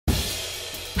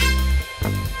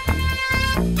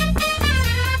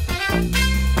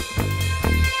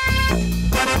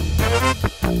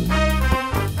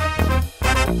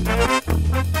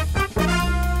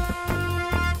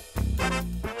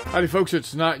Howdy folks,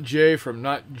 it's Not Jay from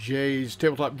Not Jay's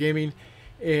Tabletop Gaming,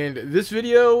 and this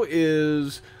video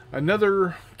is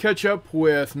another catch-up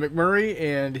with McMurray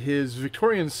and his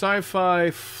Victorian sci-fi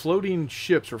floating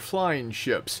ships, or flying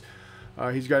ships.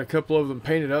 He's got a couple of them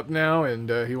painted up now,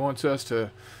 and he wants us to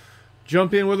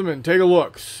jump in with them and take a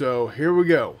look. So here we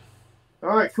go.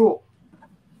 Alright, cool.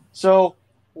 So,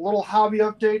 a little hobby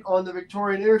update on the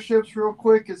Victorian airships real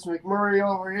quick. It's McMurray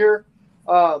over here.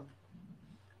 I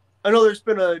know there's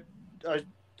been a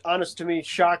honest to me,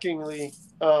 shockingly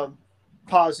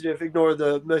positive, ignore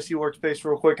the messy workspace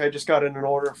real quick, I just got in an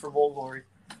order from Old Glory.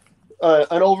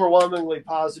 An overwhelmingly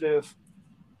positive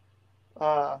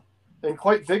and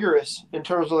quite vigorous, in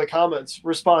terms of the comments,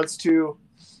 response to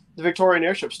the Victorian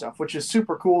airship stuff, which is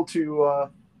super cool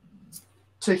to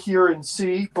hear and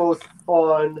see, both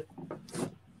on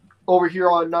over here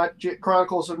on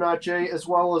Chronicles of Not Jay, as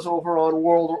well as over on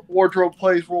Wardrobe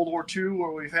Plays World War II,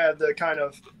 where we've had the kind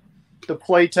of the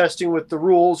play testing with the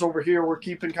rules. Over here, we're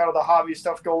keeping kind of the hobby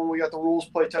stuff going. We got the rules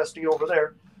play testing over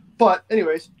there. But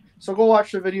anyways, so go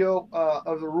watch the video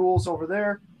of the rules over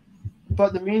there. But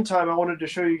in the meantime, I wanted to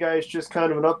show you guys just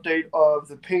kind of an update of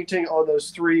the painting on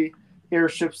those three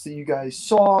airships that you guys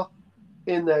saw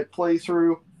in that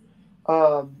playthrough.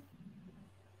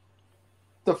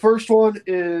 The first one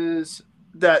is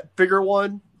that bigger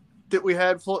one that we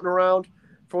had floating around.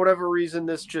 For whatever reason,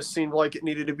 this just seemed like it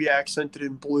needed to be accented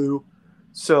in blue.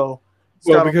 So,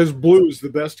 well, because blue is the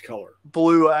best color.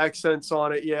 Blue accents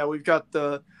on it. Yeah, we've got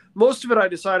most of it I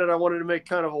decided I wanted to make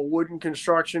kind of a wooden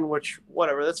construction, which,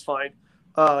 whatever, that's fine.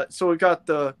 So we've got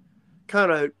the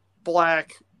kind of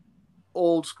black,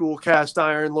 old school cast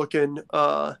iron looking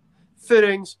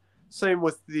fittings. Same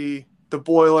with the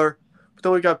boiler. But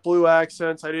then we got blue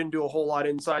accents. I didn't do a whole lot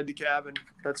inside the cabin.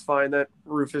 That's fine. That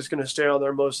roof is going to stay on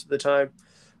there most of the time.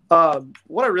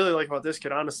 What I really like about this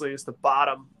kit, honestly, is the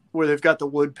bottom, where they've got the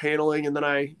wood paneling, and then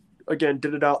I, again,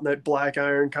 did it out in that black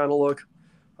iron kind of look.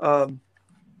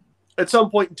 At some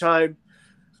point in time,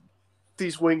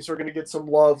 these wings are going to get some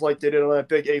love like they did on that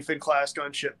big aphid class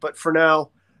gunship. But for now,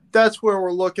 that's where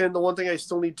we're looking. The one thing I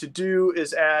still need to do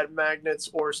is add magnets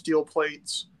or steel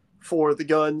plates for the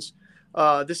guns.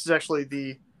 This is actually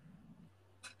the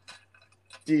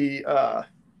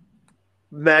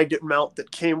magnet mount that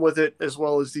came with it, as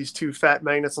well as these two fat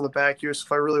magnets on the back here. So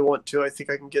if I really want to, I think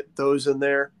I can get those in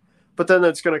there. But then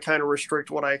that's going to kind of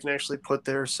restrict what I can actually put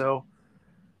there. So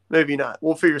maybe not.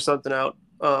 We'll figure something out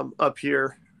up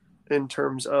here in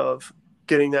terms of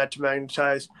getting that to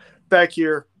magnetize. Back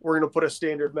here, we're going to put a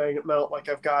standard magnet mount like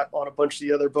I've got on a bunch of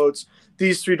the other boats.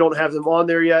 These three don't have them on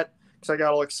there yet, because I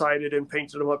got all excited and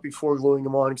painted them up before gluing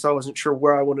them on, because I wasn't sure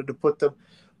where I wanted to put them.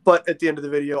 But at the end of the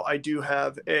video, I do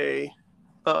have an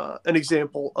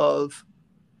example of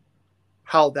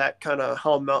how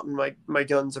I'm mounting my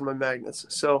guns and my magnets.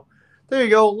 So there you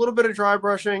go. A little bit of dry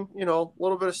brushing, a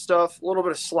little bit of stuff, a little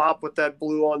bit of slop with that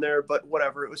blue on there, but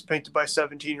whatever. It was painted by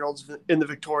 17-year-olds in the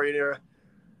Victorian era.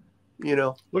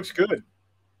 Looks good.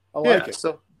 I like it.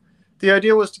 So the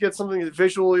idea was to get something that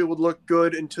visually would look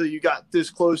good until you got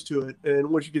this close to it. And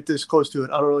once you get this close to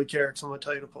it, I don't really care, because I'm going to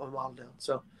tell you to put my model down.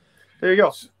 So there you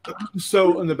go.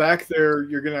 So in the back there,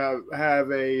 you're going to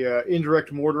have a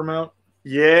indirect mortar mount?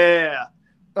 Yeah.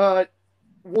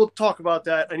 We'll talk about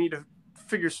that. I need to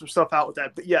figure some stuff out with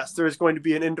that. But yes, there is going to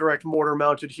be an indirect mortar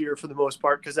mounted here for the most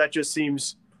part, because that just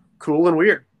seems cool and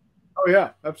weird. Oh,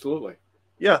 yeah, absolutely.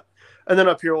 Yeah. And then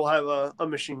up here we'll have a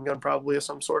machine gun probably of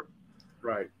some sort.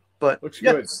 Right. But looks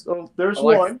good. So there's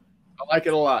one. I like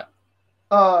it a lot.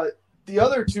 The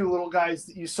other two little guys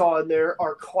that you saw in there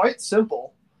are quite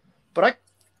simple, but I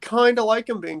kind of like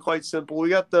them being quite simple. We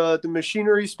got the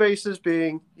machinery spaces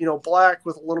being, black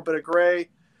with a little bit of gray,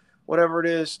 whatever it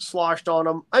is, sloshed on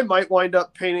them. I might wind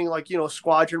up painting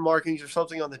squadron markings or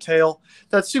something on the tail.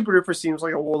 That super duper seems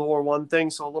like a World War I thing,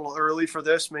 so a little early for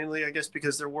this, mainly I guess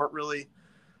because there weren't really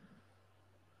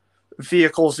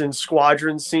vehicles in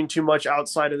squadrons seen too much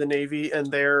outside of the Navy,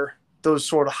 and those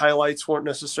sort of highlights weren't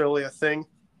necessarily a thing.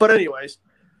 But anyways,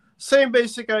 same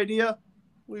basic idea.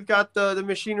 We've got the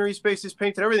machinery spaces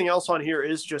painted. Everything else on here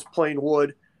is just plain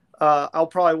wood. I'll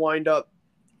probably wind up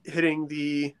hitting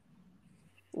the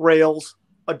rails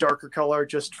a darker color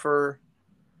just for,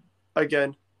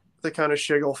 again, the kind of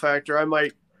shiggle factor. I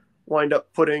might wind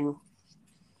up putting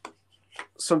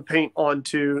some paint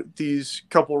onto these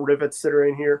couple rivets that are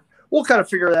in here. We'll kind of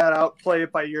figure that out, play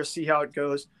it by ear, see how it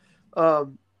goes.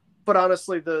 But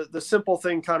honestly, the simple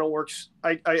thing kind of works.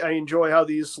 I enjoy how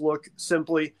these look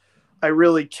simply. I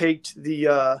really caked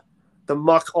the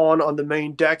muck on the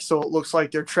main deck, so it looks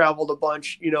like they're traveled a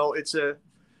bunch.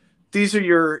 These are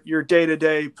your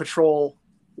day-to-day patrol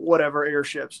whatever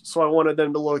airships. So I wanted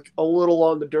them to look a little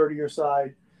on the dirtier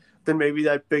side than maybe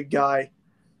that big guy.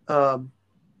 And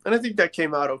I think that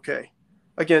came out okay.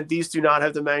 Again, these do not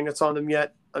have the magnets on them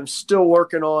yet. I'm still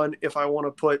working on if I want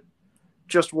to put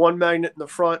just one magnet in the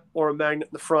front or a magnet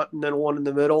in the front and then one in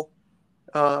the middle.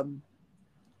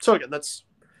 So again, that's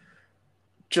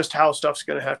just how stuff's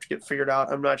going to have to get figured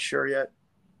out. I'm not sure yet.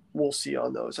 We'll see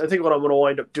on those. I think what I'm going to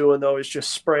wind up doing, though, is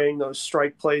just spraying those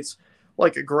strike plates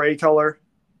like a gray color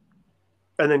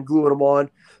and then gluing them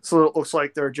on so that it looks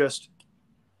like they're just,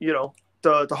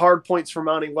 the hard points for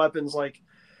mounting weapons like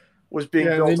was being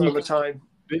built all the time.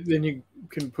 Then you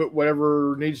can put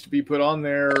whatever needs to be put on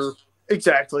there.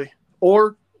 Exactly.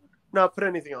 Or not put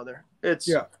anything on there. It's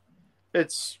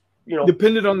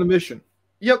dependent on the mission.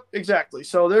 Yep, exactly.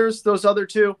 So there's those other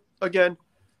two. Again,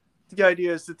 the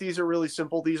idea is that these are really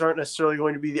simple. These aren't necessarily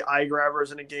going to be the eye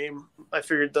grabbers in a game. I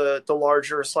figured the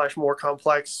larger / more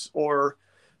complex or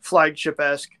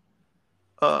flagship-esque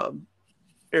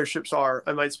airships are.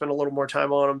 I might spend a little more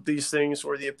time on them. These things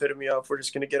were the epitome of we're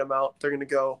just going to get them out. They're going to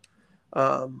go.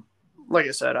 Like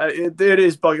I said, it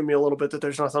is bugging me a little bit that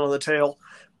there's nothing on the tail.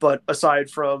 But aside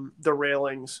from the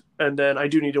railings, and then I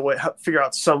do need to figure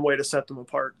out some way to set them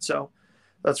apart. So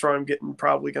that's where I'm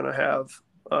probably going to have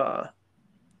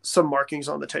some markings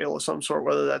on the tail of some sort,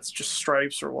 whether that's just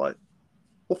stripes or what.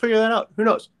 We'll figure that out. Who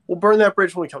knows? We'll burn that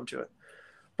bridge when we come to it.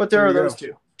 But there are those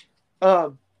two.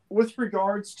 With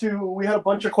regards to, we had a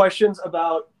bunch of questions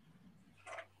about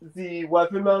the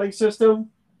weapon mounting system.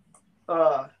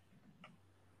 And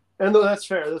though that's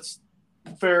fair, that's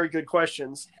very good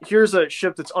questions. Here's a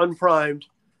ship that's unprimed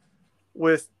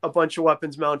with a bunch of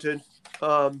weapons mounted.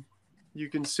 You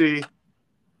can see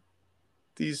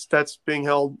that's being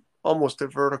held almost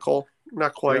at vertical,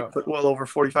 not quite, but well over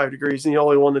 45 degrees. And the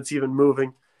only one that's even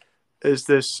moving is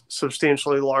this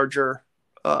substantially larger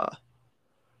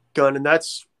gun, and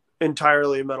that's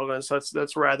entirely a metal gun. So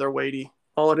that's rather weighty.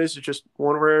 All it is just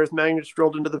one rare earth magnet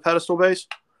drilled into the pedestal base.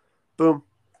 Boom.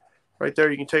 Right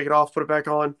there, you can take it off, put it back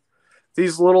on.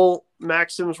 These little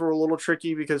Maxims were a little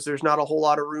tricky because there's not a whole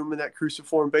lot of room in that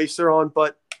cruciform base they're on,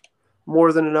 but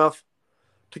more than enough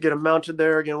to get them mounted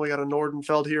there. Again, we got a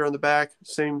Nordenfeld here on the back.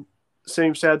 Same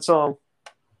sad song.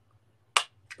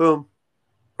 Boom.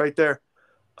 Right there.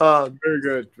 Very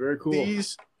good. Very cool.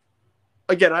 These,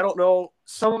 again, I don't know.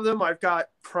 Some of them I've got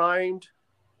primed.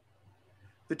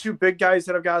 The two big guys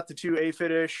that I've got, the two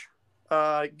aphid-ish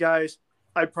guys,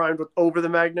 I primed with over the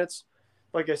magnets.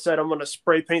 Like I said, I'm going to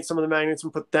spray paint some of the magnets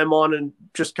and put them on and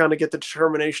just kind of get the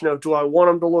determination of, do I want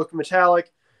them to look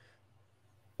metallic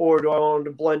or do I want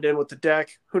them to blend in with the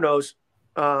deck? Who knows?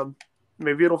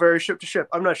 Maybe it'll vary ship to ship.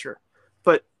 I'm not sure.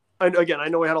 But again, I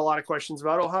know we had a lot of questions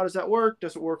about, how does that work?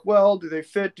 Does it work well? Do they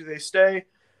fit? Do they stay?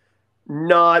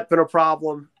 Not been a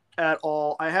problem at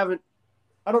all. I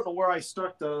don't know where I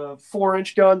stuck the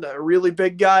 4-inch gun, the really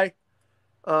big guy.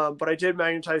 But I did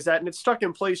magnetize that, and it's stuck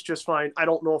in place just fine. I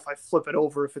don't know if I flip it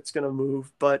over if it's going to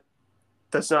move, but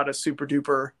that's not a super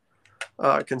duper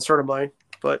concern of mine.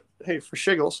 But hey, for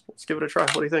shiggles, let's give it a try.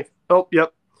 What do you think? Oh,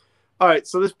 yep. All right,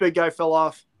 so this big guy fell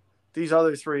off. These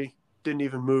other three didn't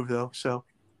even move, though, so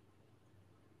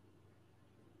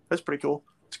that's pretty cool.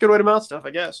 It's a good way to mount stuff, I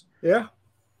guess. Yeah.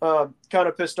 Kind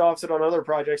of pissed off that on other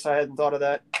projects I hadn't thought of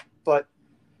that. But,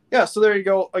 yeah, so there you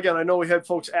go. Again, I know we had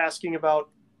folks asking about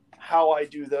how I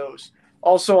do those.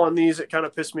 Also on these, it kind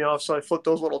of pissed me off, so I flipped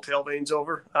those little tail vanes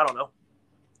over. I don't know.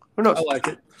 Who knows? I like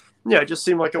it. Yeah, it just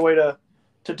seemed like a way to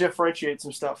differentiate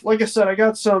some stuff. Like I said, I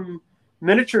got some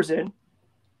miniatures in,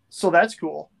 so that's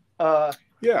cool.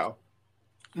 Yeah.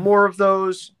 More of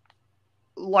those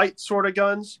light sort of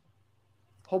guns.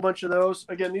 Whole bunch of those.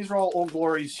 Again, these are all Old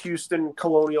Glory's Houston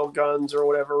Colonial guns or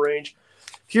whatever range.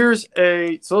 So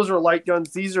those are light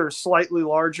guns. These are slightly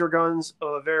larger guns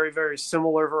of a very, very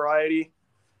similar variety.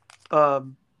 But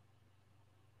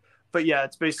yeah,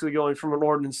 it's basically going from an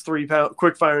ordnance 3-pound,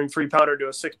 quick firing 3-pounder to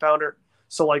a 6-pounder.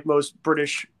 So like most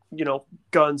British,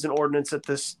 guns and ordnance at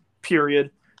this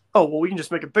period. Oh, well, we can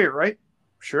just make it bigger, right?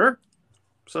 Sure.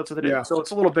 So that's what they did. Yeah. So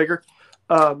it's a little bigger.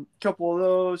 Couple of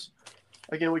those.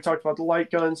 Again, we talked about the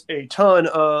light guns, a ton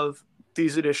of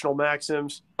these additional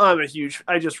Maxims. I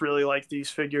just really like these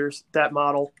figures, that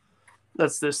model.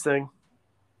 That's this thing.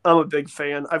 I'm a big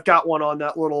fan. I've got one on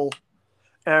that little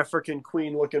African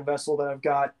queen looking vessel that I've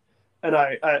got, and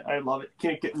I love it.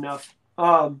 Can't get enough.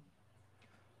 I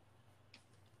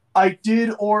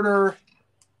did order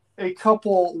a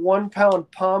couple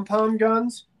 1-pound pom-pom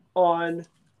guns on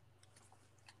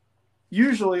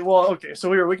usually, so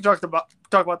we can talk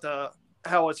about the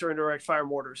howitzer indirect fire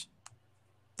mortars.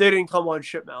 They didn't come on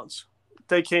ship mounts.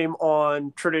 They came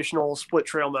on traditional split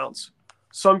trail mounts.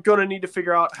 So I'm going to need to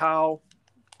figure out how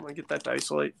I'm going to get that to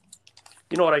isolate.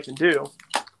 You know what I can do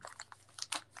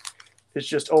is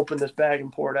just open this bag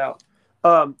and pour it out.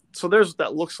 So there's what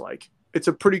that looks like. It's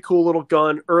a pretty cool little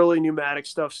gun, early pneumatic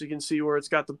stuff. So you can see where it's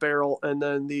got the barrel and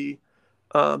then the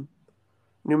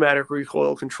pneumatic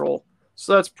recoil control.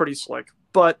 So that's pretty slick.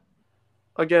 But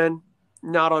again,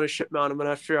 not on a ship mount. I'm going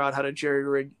to have to figure out how to jerry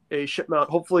rig a ship mount.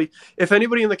 Hopefully, if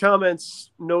anybody in the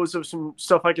comments knows of some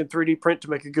stuff I can 3D print to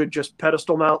make a good just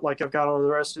pedestal mount like I've got on the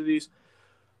rest of these,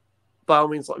 by all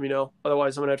means, let me know.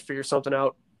 Otherwise, I'm going to have to figure something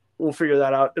out. We'll figure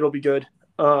that out. It'll be good.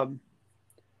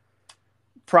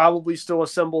 Probably still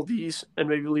assemble these and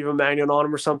maybe leave a magnet on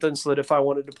them or something so that if I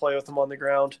wanted to play with them on the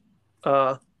ground,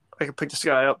 I could pick this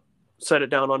guy up, set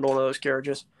it down on one of those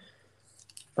carriages.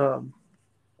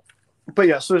 But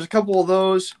yeah, so there's a couple of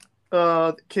those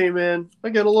that came in.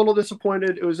 Again, a little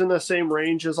disappointed. It was in the same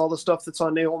range as all the stuff that's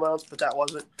on naval mounts, but that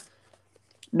wasn't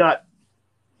not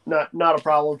a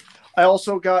problem. I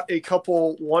also got a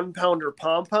couple 1-pounder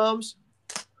pom-poms,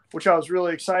 which I was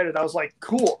really excited. I was like,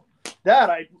 cool. That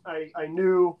I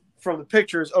knew from the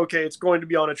pictures, okay, it's going to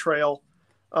be on a trail,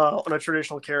 on a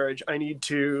traditional carriage. I need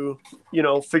to,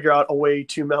 figure out a way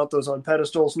to mount those on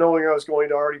pedestals. Knowing I was going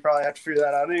to already probably have to figure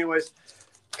that out anyways.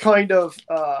 Kind of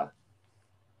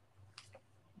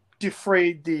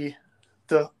defrayed the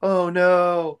oh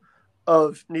no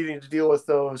of needing to deal with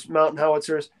those mountain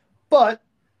howitzers. But,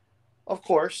 of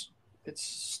course, it's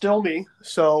still me.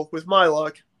 So, with my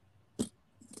luck,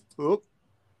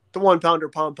 the 1-pounder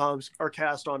pom-poms are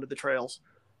cast onto the trails.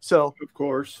 So, Of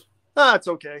course. that's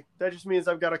okay. That just means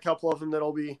I've got a couple of them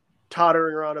that'll be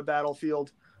tottering around a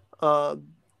battlefield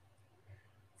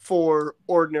for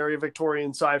ordinary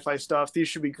Victorian sci-fi stuff. These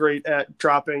should be great at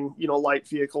dropping, light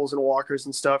vehicles and walkers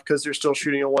and stuff because they're still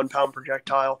shooting a 1-pound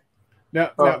projectile.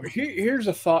 Now here's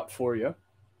a thought for you.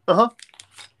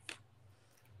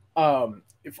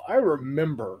 If I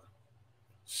remember,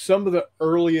 some of the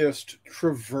earliest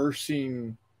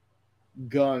traversing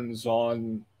guns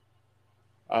on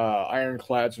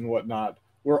ironclads and whatnot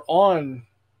were on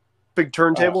big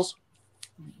turntables.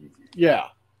 Yeah,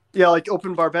 like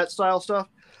open barbette style stuff.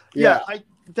 Yeah,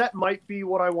 that might be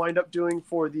what I wind up doing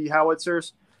for the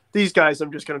howitzers. These guys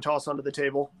I'm just going to toss onto the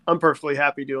table. I'm perfectly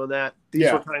happy doing that.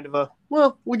 These were kind of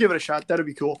we'll give it a shot. That'd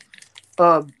be cool.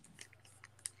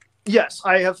 Yes,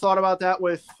 I have thought about that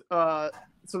with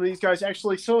some of these guys.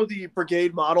 Actually, some of the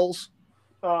brigade models,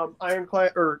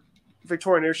 ironclad or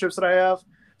Victorian airships that I have,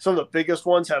 some of the biggest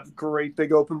ones have great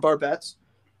big open barbettes.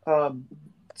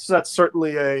 So that's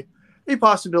certainly a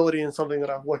possibility and something that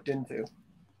I've looked into.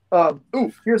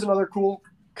 Here's another cool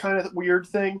kind of weird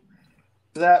thing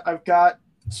that I've got.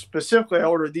 Specifically, I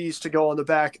ordered these to go on the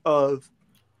back of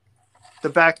the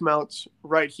back mounts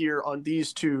right here on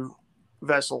these two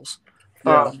vessels.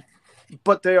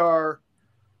 But they are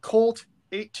Colt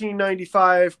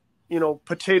 1895,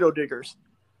 potato diggers,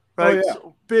 right? Oh, yeah.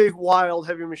 So big, wild,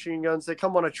 heavy machine guns. They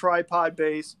come on a tripod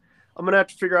base. I'm going to have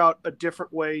to figure out a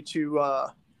different way to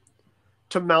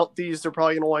mount these. They're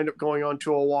probably going to wind up going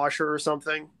onto a washer or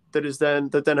something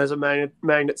that then has a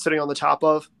magnet sitting on the top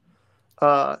of.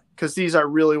 Because these I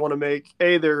really want to make.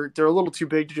 They're a little too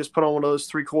big to just put on one of those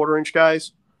 3/4 inch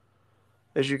guys.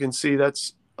 As you can see,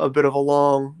 that's a bit of a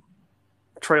long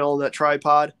trail on that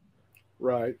tripod.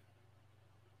 right.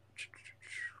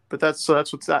 But that's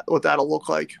what that'll look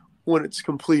like when it's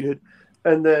completed.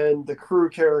 And then the crew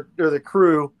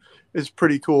is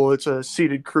pretty cool. It's a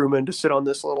seated crewman to sit on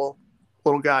this little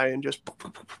guy and just.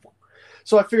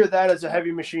 So I figured that as a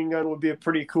heavy machine gun would be a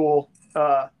pretty cool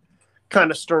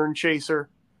kind of stern chaser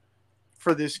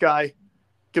for this guy,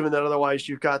 given that otherwise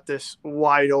you've got this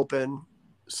wide open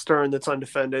stern that's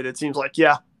undefended. It seems like,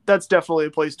 that's definitely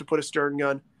a place to put a stern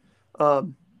gun.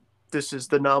 This is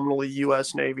the nominally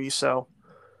U.S. Navy, so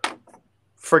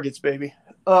frigates, baby.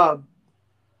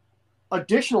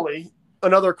 Additionally,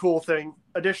 another cool thing,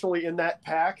 in that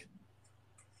pack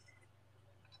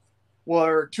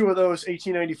were two of those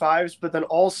 1895s, but then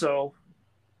also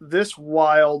this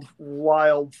wild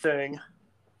thing.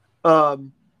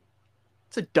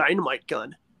 It's a dynamite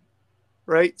gun,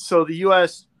 right? So the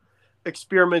U.S.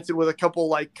 experimented with a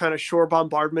couple kind of shore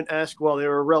bombardment-esque. Well, they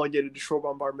were relegated to shore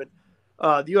bombardment.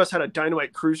 The U.S. had a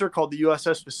dynamite cruiser called the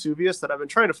USS Vesuvius that I've been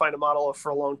trying to find a model of for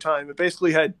a long time. It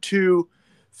basically had two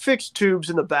fixed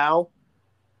tubes in the bow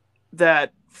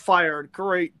that fired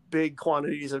great big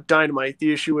quantities of dynamite.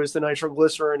 The issue is the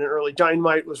nitroglycerin and early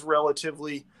dynamite was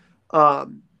relatively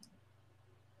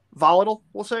volatile,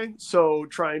 we'll say. So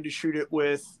trying to shoot it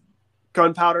with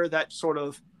gunpowder, that sort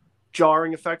of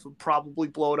jarring effect would probably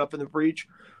blow it up in the breech.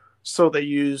 So they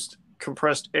used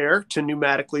compressed air to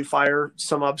pneumatically fire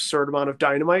some absurd amount of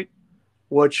dynamite,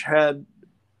 which had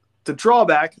the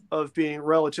drawback of being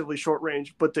relatively short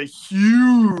range, but the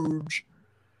huge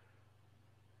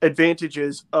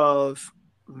advantages of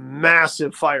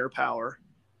massive firepower,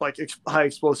 like high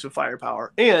explosive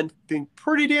firepower, and being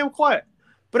pretty damn quiet.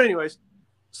 But anyways,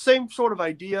 same sort of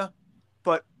idea,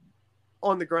 but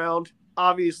on the ground.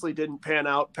 Obviously didn't pan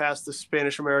out past the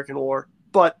Spanish-American War,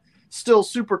 but still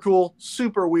super cool,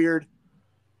 super weird.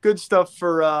 Good stuff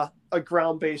for a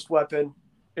ground-based weapon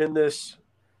in this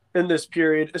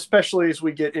period, especially as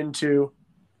we get into,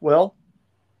 well,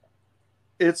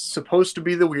 it's supposed to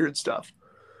be the weird stuff.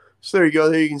 So there you go.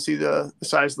 There you can see the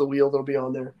size of the wheel that'll be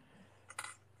on there.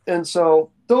 And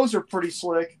so those are pretty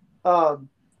slick. The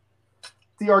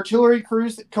artillery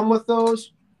crews that come with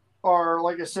those are,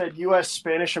 like I said, U.S.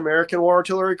 Spanish-American War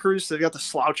artillery crews. They've got the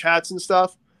slouch hats and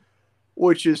stuff,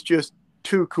 which is just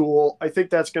too cool. I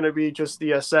think that's going to be just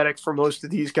the aesthetic for most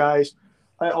of these guys.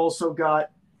 I also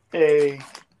got a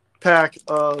pack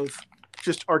of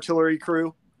just artillery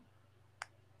crew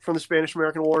from the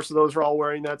Spanish-American War, so those are all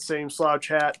wearing that same slouch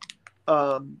hat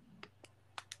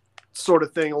sort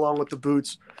of thing along with the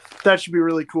boots. That should be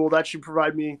really cool. That should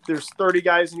provide me, there's 30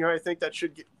 guys in here. I think that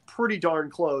should get pretty darn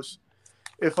close.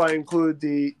 If I include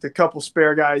the couple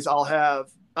spare guys I'll have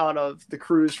out of the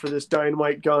crews for this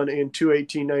dynamite gun and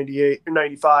 218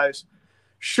 95s,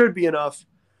 should be enough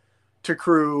to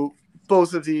crew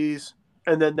both of these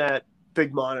and then that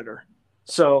big monitor.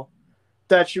 So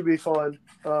that should be fun.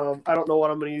 I don't know what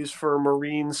I'm going to use for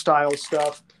marine style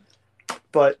stuff,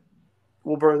 but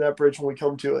we'll burn that bridge when we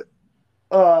come to it.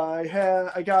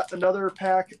 I got another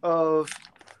pack of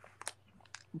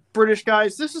British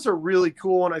guys. This is a really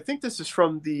cool one. I think this is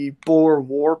from the Boer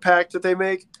War pack that they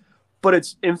make, but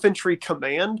it's infantry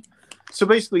command. So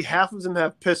basically half of them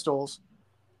have pistols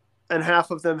and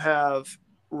half of them have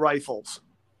rifles.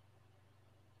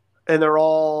 And they're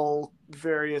all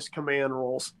various command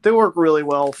roles. They work really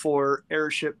well for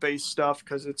airship-based stuff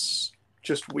because it's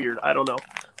just weird. I don't know.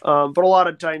 But a lot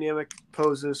of dynamic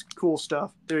poses, cool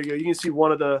stuff. There you go. You can see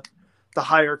one of the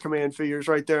higher command figures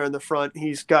right there in the front.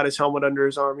 He's got his helmet under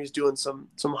his arm. He's doing some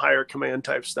higher command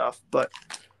type stuff, but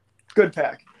good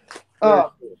pack.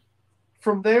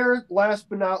 From there, last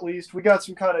but not least, we got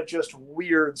some kind of just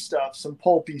weird stuff, some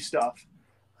pulpy stuff.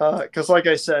 Because like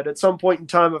I said, at some point in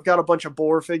time, I've got a bunch of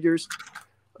Boer figures.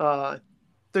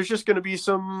 There's just going to be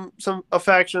a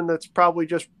faction that's probably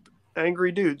just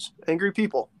angry dudes, angry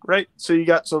people, right? So you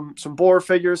got some Boer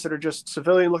figures that are just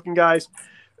civilian-looking guys.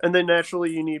 And then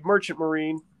naturally you need merchant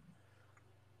marine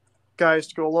guys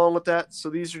to go along with that.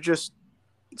 So these are just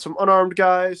some unarmed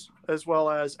guys, as well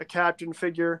as a captain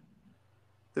figure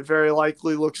that very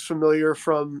likely looks familiar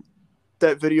from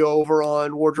that video over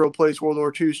on Wardrobe Plays World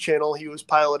War II's channel. He was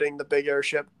piloting the big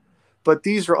airship. But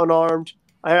these are unarmed.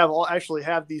 I'll actually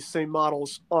have these same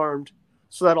models armed.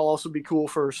 So that'll also be cool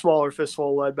for smaller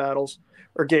fistful-led battles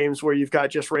or games where you've got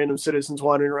just random citizens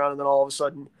wandering around and then all of a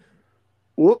sudden,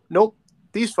 whoop, nope.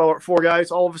 These four guys,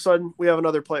 all of a sudden, we have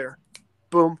another player.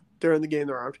 Boom, they're in the game,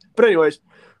 they're armed. But anyways,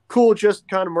 cool, just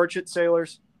kind of merchant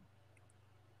sailors.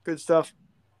 Good stuff.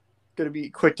 Going to be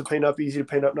quick to paint up, easy to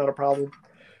paint up, not a problem.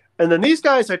 And then these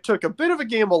guys I took a bit of a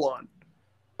gamble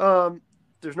on.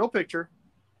 There's no picture,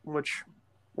 which,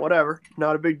 whatever,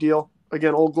 not a big deal.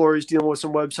 Again, Old Glory's dealing with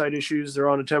some website issues. They're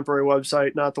on a temporary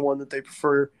website, not the one that they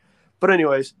prefer. But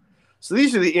anyways, so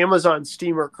these are the Amazon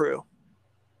steamer crew.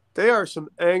 They are some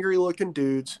angry-looking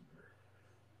dudes.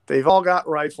 They've all got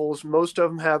rifles. Most of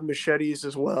them have machetes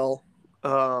as well.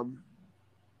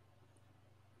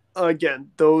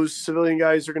 Again, those civilian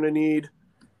guys are going to need...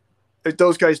 If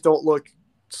those guys don't look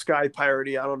sky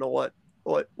piratey, I don't know what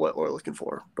we're looking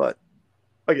for. But,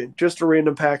 again, just a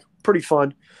random pack. Pretty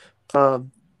fun.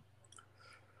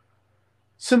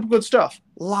 Simple good stuff.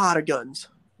 A lot of guns.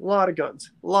 A lot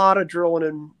of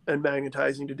drilling and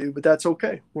magnetizing to do, but that's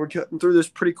okay. We're getting through this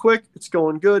pretty quick. It's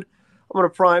going good. I'm going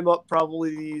to prime up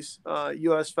probably these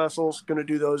U.S. vessels. Going to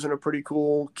do those in a pretty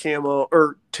cool camo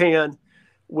or tan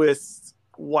with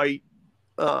white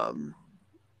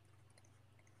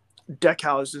deck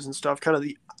houses and stuff, kind of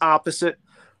the opposite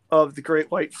of the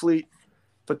Great White Fleet.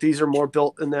 But these are more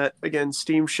built in that, again,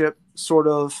 steamship sort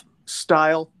of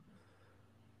style.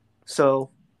 So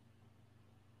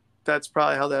that's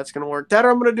probably how that's going to work. That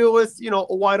I'm going to do it with,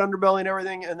 a wide underbelly and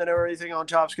everything, and then everything on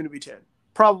top is going to be tan.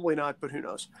 Probably not, but who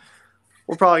knows?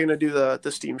 We're probably going to do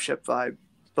the steamship vibe.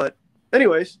 But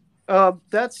anyways,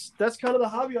 that's kind of the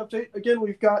hobby update. Again,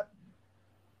 we've got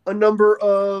a number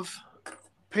of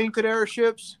painted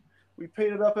airships. We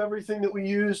painted up everything that we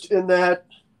used in that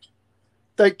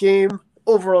game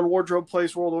over on Wardrobe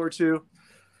Place World War II.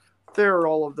 There are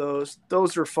all of those.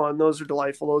 Those are fun. Those are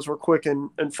delightful. Those were quick and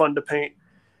fun to paint.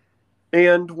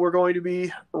 And we're going to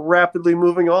be rapidly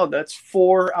moving on. That's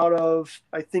 4 out of,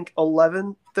 I think,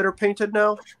 11 that are painted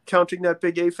now, counting that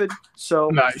big aphid. So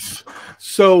nice.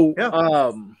 So,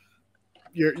 yeah.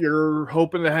 You're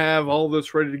hoping to have all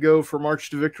this ready to go for March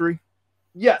to Victory?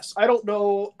 Yes. I don't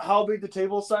know how big the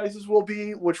table sizes will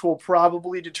be, which will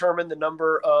probably determine the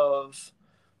number of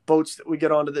boats that we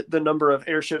get onto the number of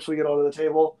airships we get onto the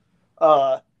table.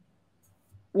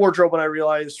 Wardrobe and I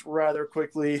realized rather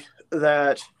quickly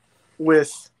that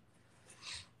with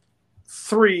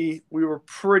 3,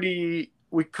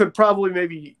 we could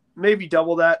probably maybe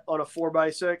double that on a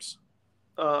 4x6.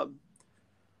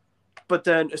 But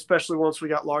then, especially once we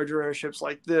got larger airships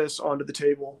like this onto the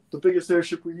table, the biggest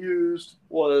airship we used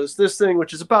was this thing,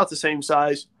 which is about the same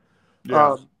size.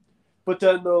 Yeah. But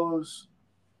then those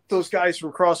guys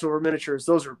from Crossover Miniatures,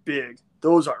 those are big.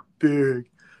 Those are big.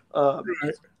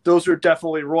 Right. Those are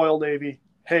definitely Royal Navy.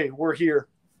 Hey, we're here.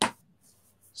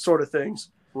 Sort of things.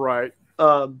 Right.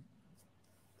 And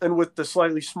with the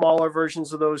slightly smaller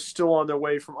versions of those still on their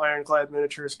way from Ironclad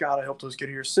Miniatures, God, I hope those get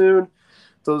here soon.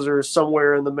 Those are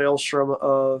somewhere in the maelstrom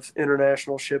of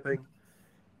international shipping.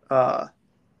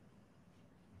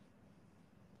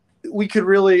 We could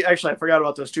really, actually, I forgot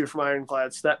about those 2 from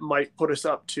Ironclads. That might put us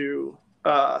up to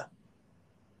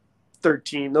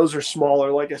 13. Those are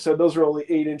smaller. Like I said, those are only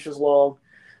 8 inches long,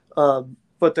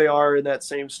 but they are in that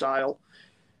same style.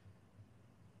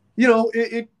 You know,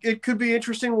 it could be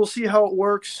interesting. We'll see how it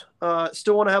works.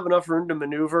 Still want to have enough room to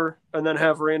maneuver and then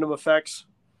have random effects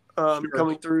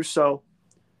coming through. So,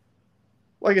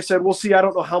 like I said, we'll see. I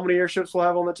don't know how many airships we'll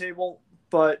have on the table,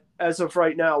 but as of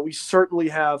right now, we certainly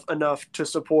have enough to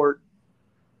support.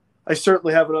 I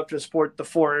certainly have enough to support the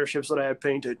 4 airships that I have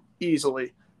painted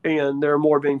easily, and there are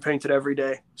more being painted every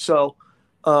day. So,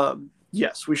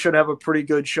 yes, we should have a pretty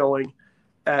good showing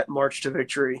at March to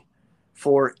Victory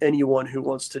for anyone who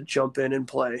wants to jump in and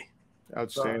play.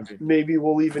 Outstanding. Maybe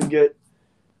we'll even get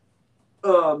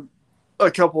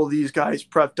a couple of these guys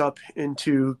prepped up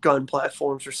into gun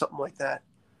platforms or something like that.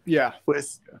 Yeah.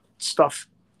 With stuff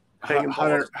hanging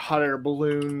hot air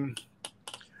balloon.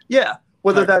 Yeah.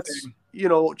 Whether that's, you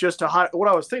know, just what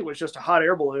I was thinking was just a hot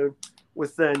air balloon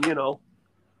with then, you know,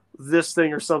 this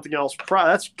thing or something else.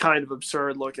 That's kind of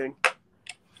absurd looking.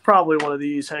 Probably one of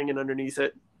these hanging underneath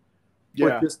it. Yeah.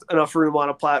 With just enough room on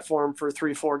a platform for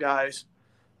 3-4 guys.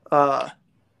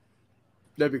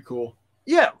 That'd be cool.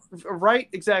 Yeah, right.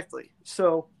 Exactly.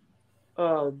 So,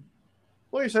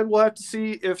 like I said, we'll have to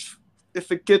see if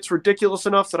it gets ridiculous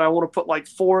enough that I want to put like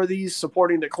 4 of these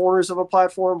supporting the corners of a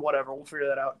platform. Whatever, we'll figure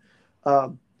that out.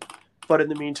 But in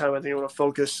the meantime, I think I want to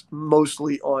focus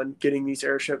mostly on getting these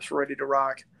airships ready to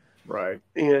rock. Right.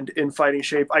 And in fighting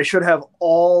shape. I have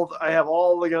all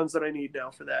the guns that I need now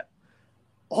for that.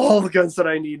 All the guns that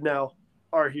I need now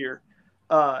are here.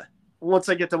 Once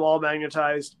I get them all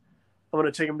magnetized, I'm going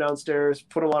to take them downstairs,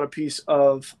 put them on a piece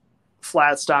of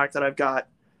flat stock that I've got,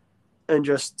 and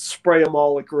just spray them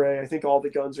all with gray. I think all the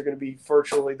guns are going to be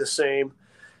virtually the same.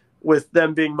 With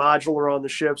them being modular on the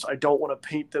ships, I don't want to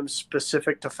paint them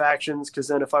specific to factions, because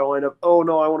then if I wind up, oh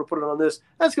no, I want to put it on this,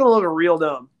 that's going to look real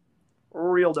dumb.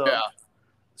 Real dumb. Yeah.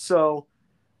 So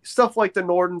stuff like the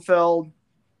Nordenfeld,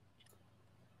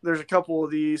 there's a couple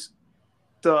of these.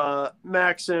 The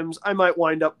Maxims, I might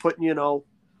wind up putting, you know,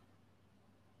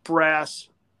 brass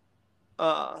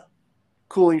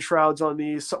cooling shrouds on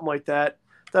these, something like that.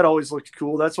 That always looked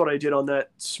cool. That's what I did on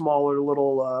that smaller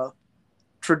little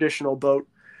traditional boat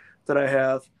that I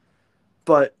have.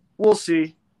 But we'll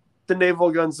see. The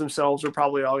naval guns themselves are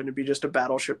probably all going to be just a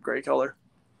battleship gray color.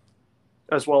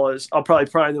 As well as, I'll probably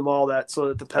prime them all that so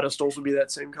that the pedestals will be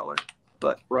that same color.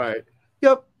 But right.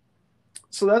 Yep.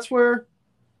 So that's where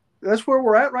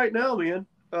we're at right now, man.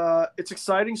 It's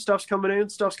exciting. Stuff's coming in.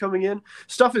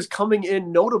 Stuff is coming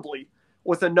in notably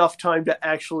with enough time to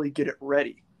actually get it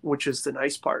ready, which is the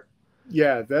nice part.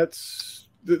 Yeah,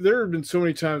 there have been so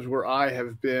many times where I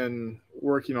have been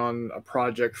working on a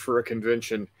project for a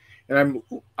convention, and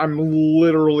I'm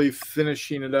literally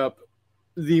finishing it up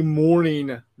the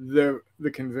morning the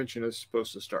convention is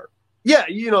supposed to start. Yeah,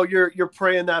 you know, you're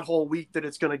praying that whole week that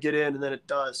it's going to get in, and then it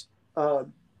does.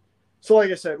 So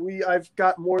like I said, I've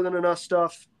got more than enough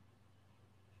stuff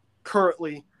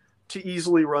currently to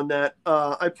easily run that.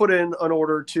 I put in an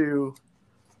order to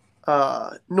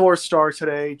North Star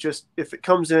today. Just if it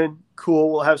comes in,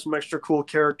 cool. We'll have some extra cool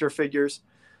character figures.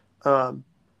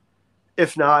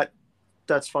 If not,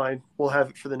 that's fine. We'll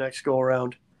have it for the next go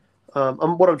around.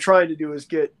 What I'm trying to do is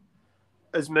get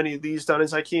as many of these done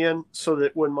as I can, so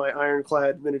that when my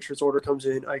Ironclad miniatures order comes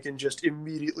in, I can just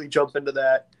immediately jump into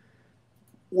that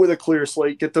with a clear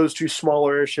slate, get those 2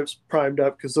 smaller airships primed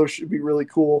up, because those should be really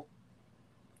cool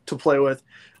to play with.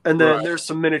 And then there's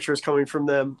some miniatures coming from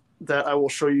them that I will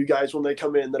show you guys when they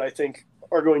come in that I think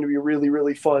are going to be really,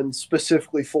 really fun,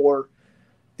 specifically for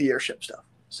the airship stuff.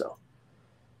 So,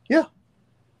 yeah.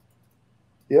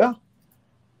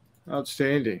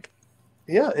 Outstanding.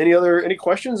 Yeah. Any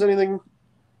questions? Anything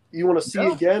you want to see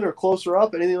again or closer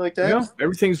up? Anything like that? No,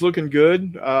 everything's looking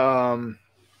good.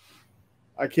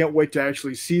 I can't wait to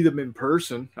actually see them in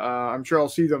person. I'm sure I'll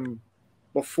see them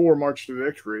before March to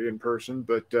Victory in person,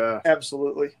 but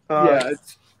absolutely.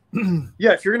 It's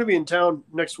yeah, if you're going to be in town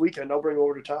next weekend, I'll bring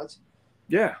over to Todd's.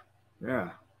 Yeah,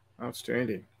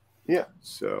 outstanding. Yeah.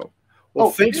 So,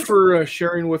 well, thanks for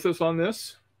sharing with us on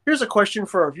this. Here's a question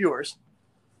for our viewers.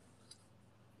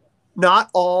 Not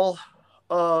all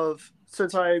of,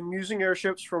 since I'm using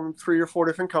airships from 3 or 4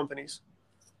 different companies,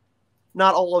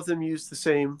 not all of them use the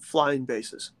same flying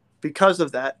bases. Because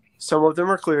of that, some of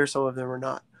them are clear, some of them are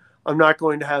not. I'm not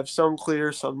going to have some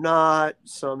clear, some not,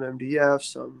 some MDF,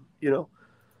 some,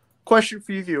 Question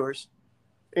for you viewers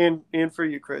and for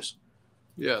you, Chris.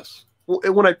 Yes.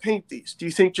 When I paint these, do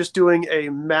you think just doing a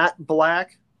matte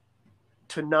black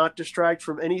to not distract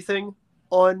from anything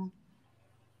on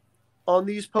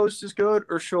these posts is good,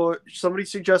 or somebody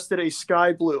suggested a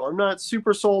sky blue? I'm not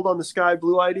super sold on the sky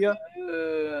blue idea,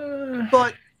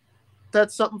 but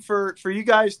that's something for you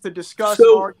guys to discuss,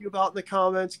 argue about in the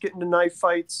comments, get into knife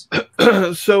fights.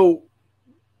 So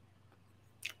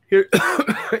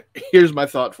here's my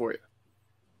thought for you.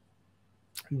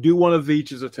 Do one of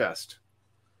each as a test.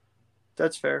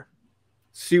 That's fair.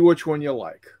 See which one you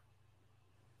like.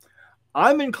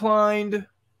 I'm inclined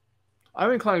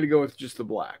to go with just the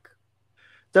black.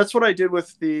 That's what I did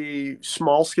with the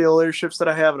small scale airships that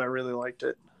I have, and I really liked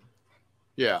it.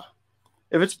 Yeah.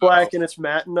 If it's black and it's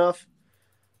matte enough,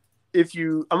 I'm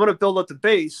going to build up the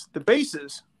base. The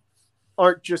bases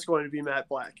aren't just going to be matte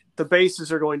black. The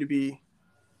bases are going to be,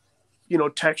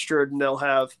 textured, and they'll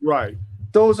have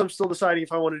those. I'm still deciding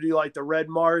if I want to do like the red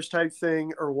Mars type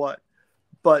thing or what,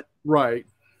 but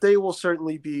they will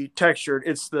certainly be textured.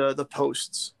 It's the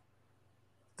posts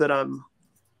that I'm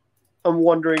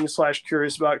wondering /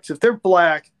 curious about, because if they're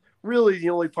black, really the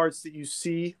only parts that you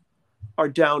see are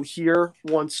down here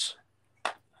once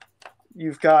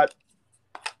you've got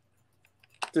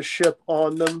the ship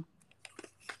on them.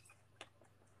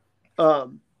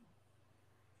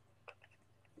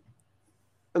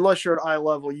 Unless you're at eye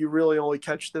level, you really only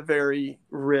catch the very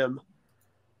rim.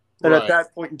 And at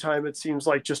that point in time, it seems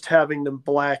like just having them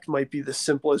black might be the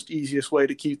simplest, easiest way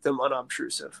to keep them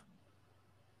unobtrusive.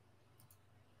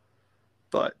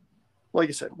 But like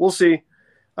I said, we'll see.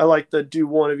 I like to do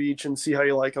one of each and see how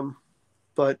you like them.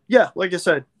 But yeah, like I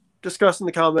said, discuss in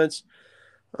the comments.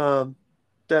 That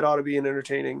ought to be an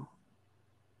entertaining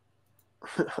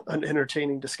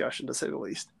discussion, to say the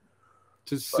least.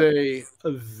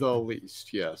 The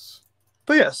least, yes.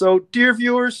 But yeah, so dear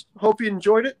viewers, hope you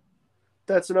enjoyed it.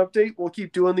 That's an update. We'll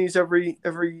keep doing these every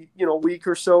week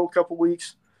or so, couple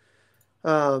weeks,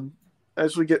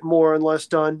 as we get more and less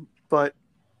done. But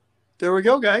there we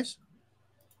go, guys.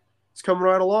 It's coming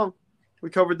right along. We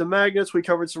covered the magnets. We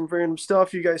covered some random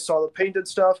stuff. You guys saw the painted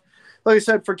stuff. Like I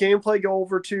said, for gameplay, go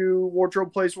over to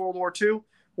Wardrobe Plays World War II.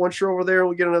 Once you're over there,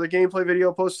 we'll get another gameplay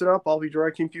video posted up. I'll be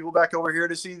directing people back over here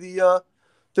to see the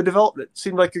development.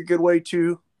 Seemed like a good way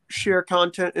to share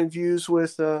content and views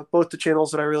with both the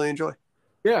channels that I really enjoy.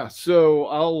 Yeah, so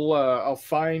I'll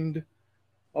find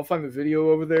the video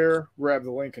over there, grab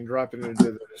the link, and drop it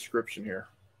into the description here.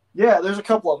 Yeah, there's a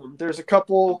couple of them. There's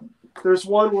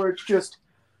one where it's just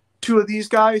 2 of these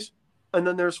guys, and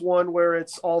then there's one where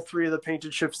it's all 3 of the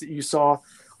painted ships that you saw.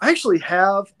 I actually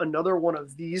have another one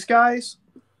of these guys,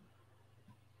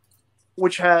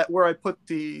 where I put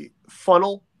the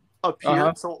funnel up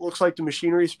here, so it looks like the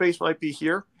machinery space might be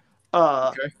here.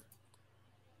 Okay.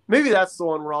 Maybe that's the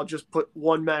one where I'll just put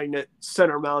one magnet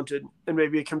center mounted, and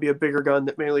maybe it can be a bigger gun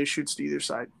that melee shoots to either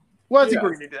side. Well, I think we're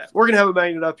going to do that. We're going to have a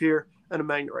magnet up here and a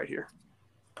magnet right here.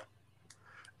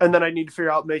 And then I need to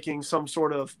figure out making some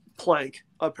sort of plank,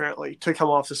 apparently, to come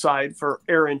off the side for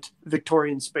errant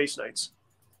Victorian space knights.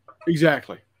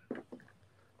 Exactly.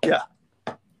 Yeah.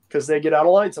 Because they get out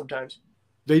of line sometimes.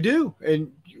 They do.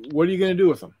 And what are you going to do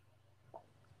with them?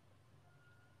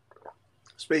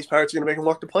 Space pirates are going to make them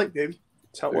walk the plank, baby.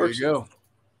 That's how it works. There you go.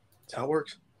 That's how it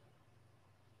works.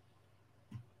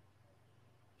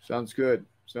 Sounds good.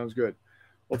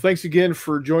 Well, thanks again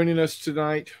for joining us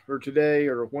tonight or today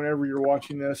or whenever you're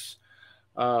watching this.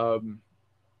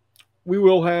 we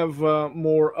will have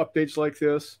more updates like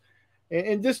this,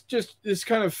 and this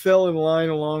kind of fell in line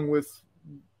along with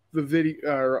the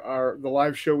video, the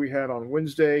live show we had on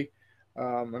Wednesday.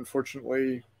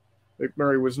 Unfortunately,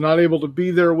 McMurray was not able to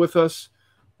be there with us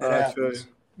to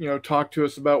talk to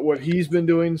us about what he's been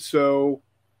doing. So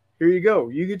here you go.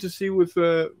 You get to see what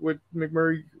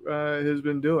McMurray has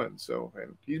been doing. So,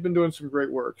 and he's been doing some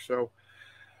great work. So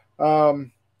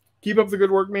keep up the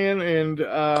good work, man, and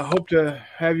hope to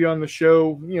have you on the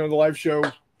show, the live show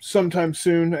sometime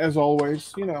soon, as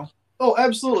always. Oh,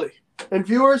 absolutely. And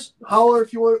viewers, holler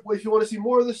if you want to see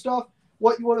more of this stuff,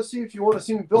 what you want to see. If you want to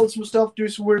see me build some stuff, do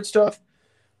some weird stuff,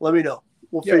 let me know.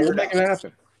 We'll make it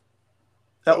happen.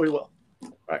 That we will.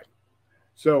 All right.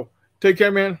 So take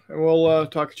care, man, and we'll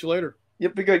talk to you later.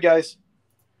 Yep, be good, guys.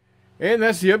 And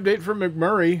that's the update from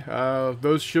McMurray.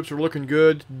 Those ships are looking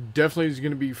good. Definitely is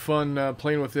going to be fun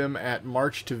playing with them at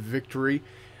March to Victory.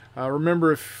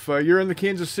 Remember, if you're in the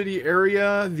Kansas City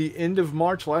area, the end of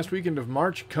March, last weekend of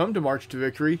March, come to March to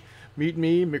Victory. Meet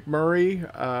me, McMurray,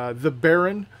 the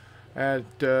Baron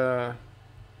at the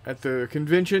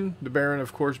convention. The Baron,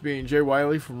 of course, being Jay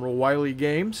Wiley from Real Wiley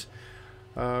Games.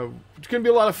 It's going to be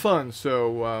a lot of fun.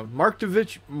 So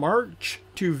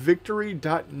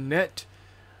marchtovictory.net.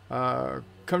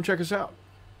 Come check us out.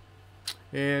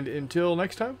 And until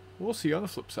next time, we'll see you on the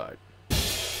flip side.